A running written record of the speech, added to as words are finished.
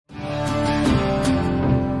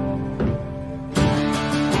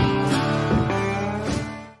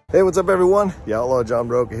Hey, what's up everyone? The Outlaw John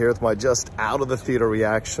Rocha here with my just out of the theater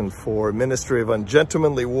reaction for Ministry of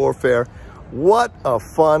Ungentlemanly Warfare. What a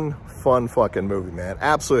fun fucking movie, man.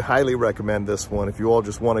 Absolutely highly recommend this one. If you all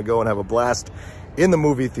just want to go and have a blast in the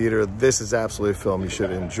movie theater, this is absolutely a film you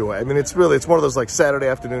should enjoy. I mean, it's one of those like Saturday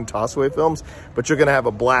afternoon toss-away films, but you're going to have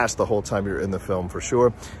a blast the whole time you're in the film for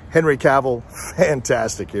sure. Henry Cavill,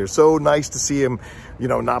 fantastic here. So nice to see him, you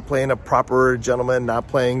know, not playing a proper gentleman, not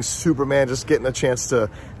playing Superman, just getting a chance to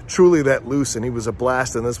truly let loose, and he was a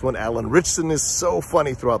blast in this one. Alan Ritchson is so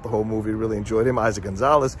funny throughout the whole movie. Really enjoyed him. EIZA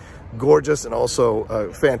GONZALEZ, gorgeous and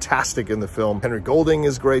also fantastic in the film. Henry Golding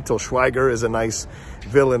is great. Til Schweiger is a nice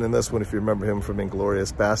villain in this one, if you remember him from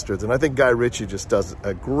Inglourious Bastards. And I think Guy Ritchie just does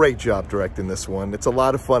a great job directing this one. It's a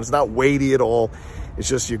lot of fun. It's not weighty at all. It's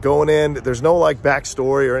just you're going in. There's no like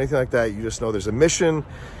backstory or anything like that. You just know there's a mission.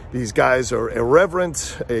 These guys are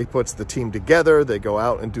irreverent. He puts the team together. They go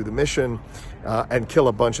out and do the mission and kill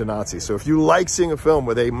a bunch of Nazis. So if you like seeing a film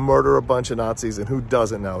where they murder a bunch of Nazis, and who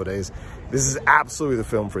doesn't nowadays, this is absolutely the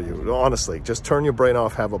film for you. Honestly, just turn your brain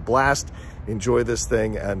off, have a blast, enjoy this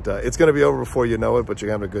thing, and it's going to be over before you know it, but you're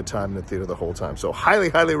going to have a good time in the theater the whole time. So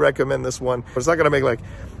highly recommend this one. It's not going to make like,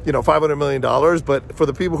 you know, $500 million, but for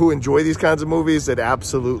the people who enjoy these kinds of movies, it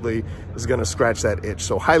absolutely is going to scratch that itch.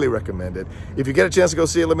 So highly recommend it. If you get a chance to go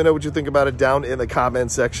see it, let me know what you think about it down in the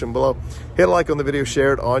comment section below. Hit a like on the video,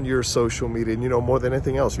 share it on your social media, and you know, more than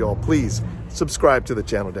anything else, y'all, please subscribe to the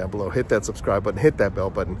channel down below. Hit that subscribe button, hit that bell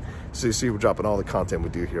button, so you see we're dropping all the content we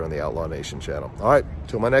do here on the Outlaw Nation channel. All right,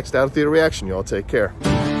 till my next out of theater reaction, y'all take care.